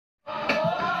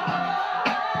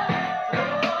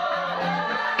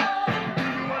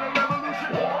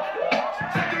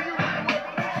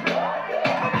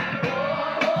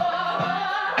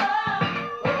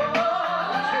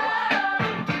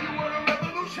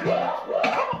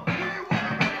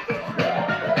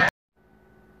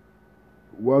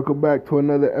Welcome back to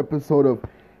another episode of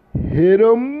Hit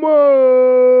 'em Up,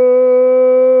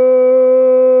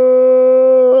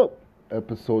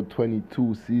 episode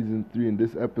 22, season 3. In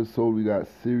this episode, we got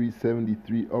Series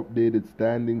 73 updated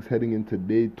standings heading into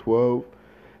day 12,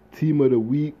 team of the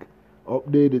week,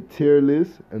 updated tier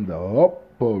list, and the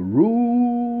Upper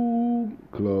Room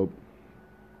Club.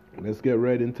 Let's get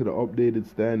right into the updated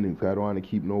standings. I don't want to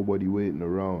keep nobody waiting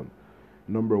around.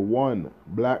 Number 1,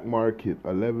 Black Market,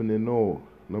 11-0.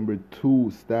 Number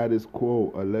 2, Status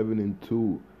Quo,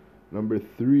 11-2. Number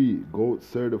 3, Goat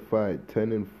Certified,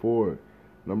 10-4.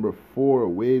 Number 4,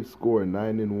 Wave Score,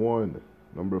 9-1.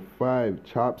 Number 5,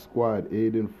 Chop Squad,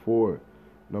 8-4.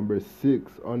 Number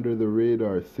 6, Under the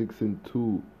Radar,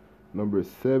 6-2. Number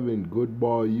 7, Good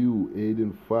Ball U,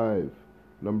 8-5.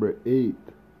 Number 8,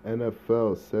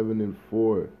 NFL,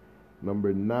 7-4.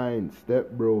 Number 9,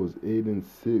 Step Bros,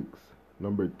 8-6.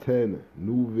 Number 10,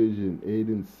 New Vision,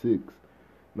 8-6.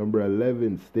 Number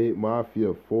 11, State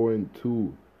Mafia,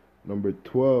 4-2. Number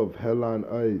 12, Hell on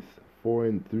Ice,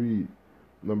 4-3.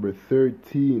 Number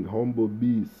 13, Humble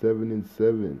Beast,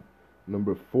 7-7.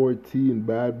 Number 14,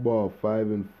 Bad Ball,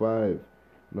 5-5.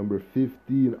 Number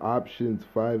 15, Options,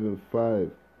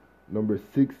 5-5. Number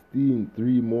 16,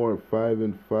 3 More,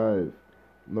 5-5.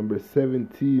 Number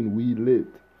 17, We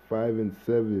Lit,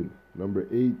 5-7. Number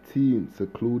 18,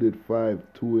 Secluded 5,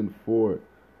 2-4.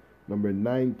 Number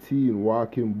 19,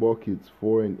 Walking Buckets,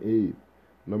 4-8.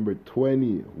 Number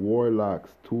 20,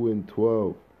 Warlocks,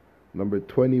 2-12. Number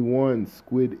 21,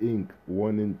 Squid Inc.,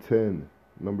 1-10.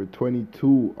 Number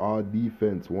 22, All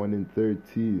Defense,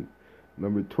 1-13.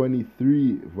 Number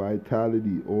 23,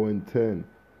 Vitality, 0-10.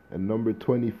 And number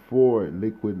 24,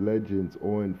 Liquid Legends,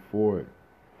 0-4.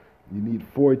 You need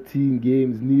 14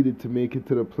 games needed to make it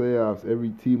to the playoffs.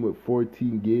 Every team with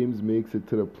 14 games makes it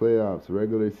to the playoffs.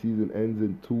 Regular season ends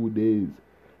in 2 days.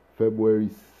 February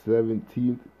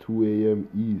 17th, 2 a.m.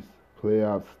 East.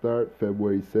 Playoffs start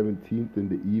February 17th in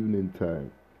the evening time.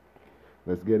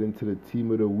 Let's get into the team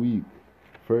of the week.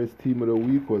 First team of the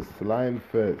week was Slime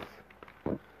Fest.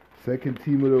 Second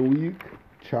team of the week,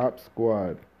 Chop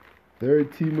Squad.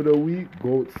 Third team of the week,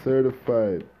 Goat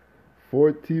Certified.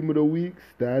 Fourth team of the week,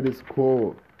 Status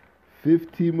Quo.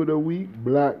 Fifth team of the week,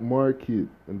 Black Market.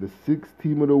 And the sixth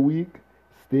team of the week,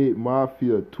 State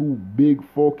Mafia. 2 big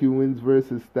fucking wins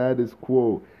versus Status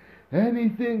Quo.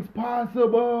 Anything's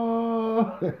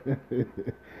possible!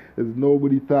 As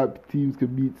nobody thought teams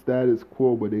could beat Status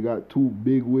Quo, but they got 2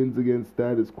 big wins against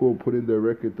Status Quo, putting their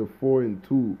record to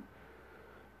 4-2.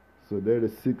 So they're the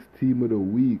sixth team of the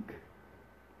week.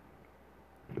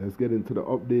 Let's get into the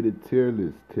updated tier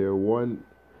list. Tier 1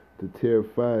 to Tier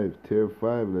 5. Tier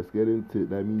 5, let's get into it.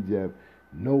 That means you have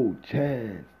no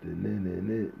chance.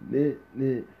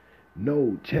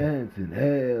 No chance in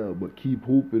hell. But keep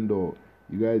hooping though.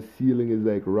 You guys' ceiling is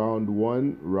like round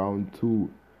 1, round 2.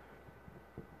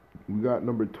 We got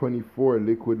number 24,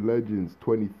 Liquid Legends.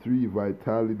 23,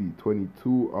 Vitality.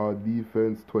 22, All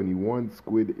Defense. 21,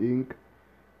 Squid Inc.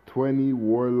 20,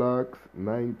 Warlocks.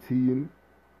 19,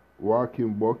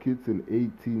 Walking Buckets, and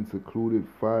 18, Secluded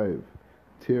 5.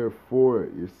 Tier 4,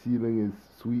 your ceiling is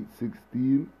Sweet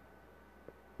 16,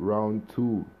 round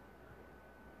 2.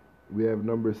 We have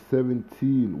number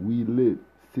 17, We Lit.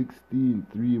 16,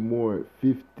 3 More.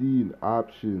 15,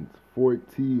 Options.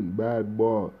 14, Bad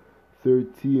Ball.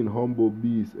 13, Humble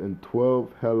Beast. And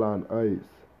 12, Hell on Ice.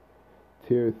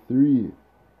 Tier 3,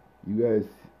 you guys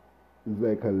is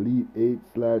like Elite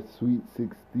 8/Sweet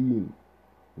 16.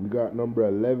 We got number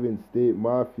 11, State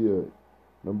Mafia.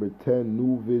 Number 10,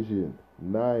 New Vision.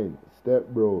 9, Step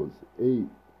Bros. 8,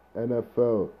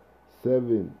 NFL.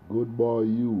 7, Good Ball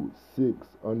U. 6,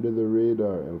 Under the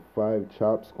Radar. And 5,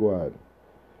 Chop Squad.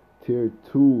 Tier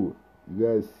 2, you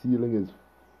guys' ceiling is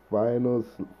Final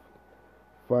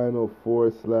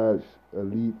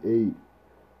 4/Elite 8.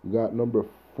 We got number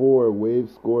 4, Wave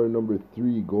Score. Number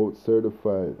 3, Goat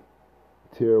Certified.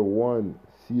 Tier 1,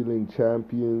 Ceiling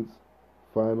Champions.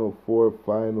 Final 4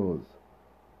 Finals.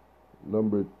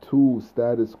 Number 2,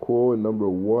 Status Quo. And number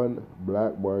 1,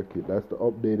 Black Market. That's the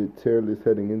updated tier list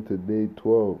heading into day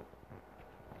 12.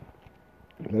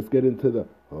 Let's get into the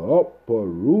Upper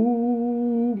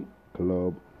Room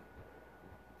Club.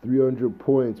 300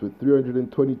 points with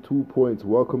 322 points.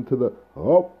 Welcome to the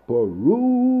Upper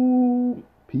Room.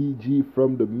 PG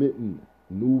from the Mitten.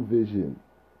 New Vision.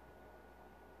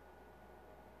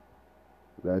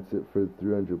 That's it for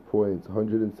 300 points.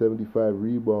 175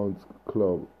 rebounds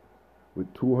club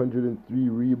with 203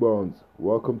 rebounds.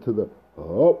 Welcome to the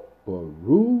Upper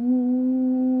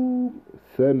Room.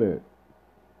 Center,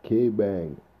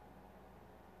 K-Bang.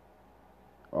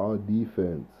 All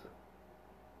defense.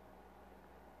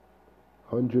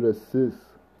 100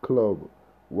 assists club.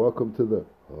 Welcome to the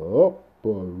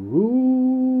upper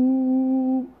room.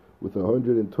 With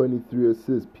 123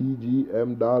 assists.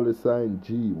 PGM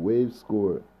 $G. Wave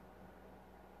score.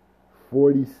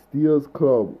 40 steals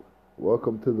club.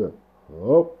 Welcome to the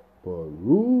upper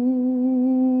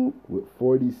room. With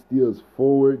 40 steals.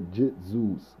 Forward Jit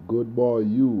Zeus. Good ball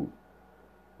you.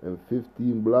 And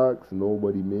 15 blocks.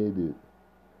 Nobody made it.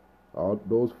 All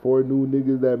those 4 new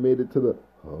niggas that made it to the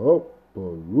upper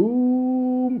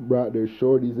room brought their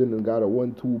shorties in and got a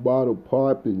 1-2 bottle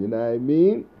popping, you know what I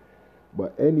mean?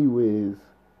 But anyways,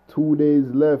 2 days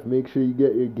left. Make sure you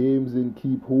get your games in,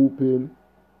 keep hooping.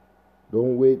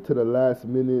 Don't wait till the last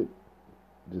minute.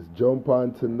 Just jump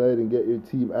on tonight and get your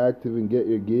team active and get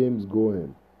your games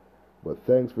going. But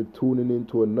thanks for tuning in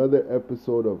to another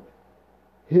episode of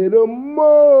Hit 'em Up.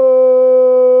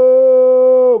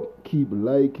 Keep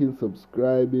liking,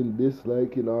 subscribing,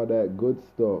 disliking, all that good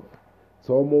stuff. It's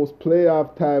almost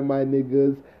playoff time, my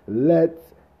niggas.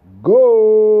 Let's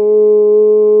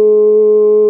go.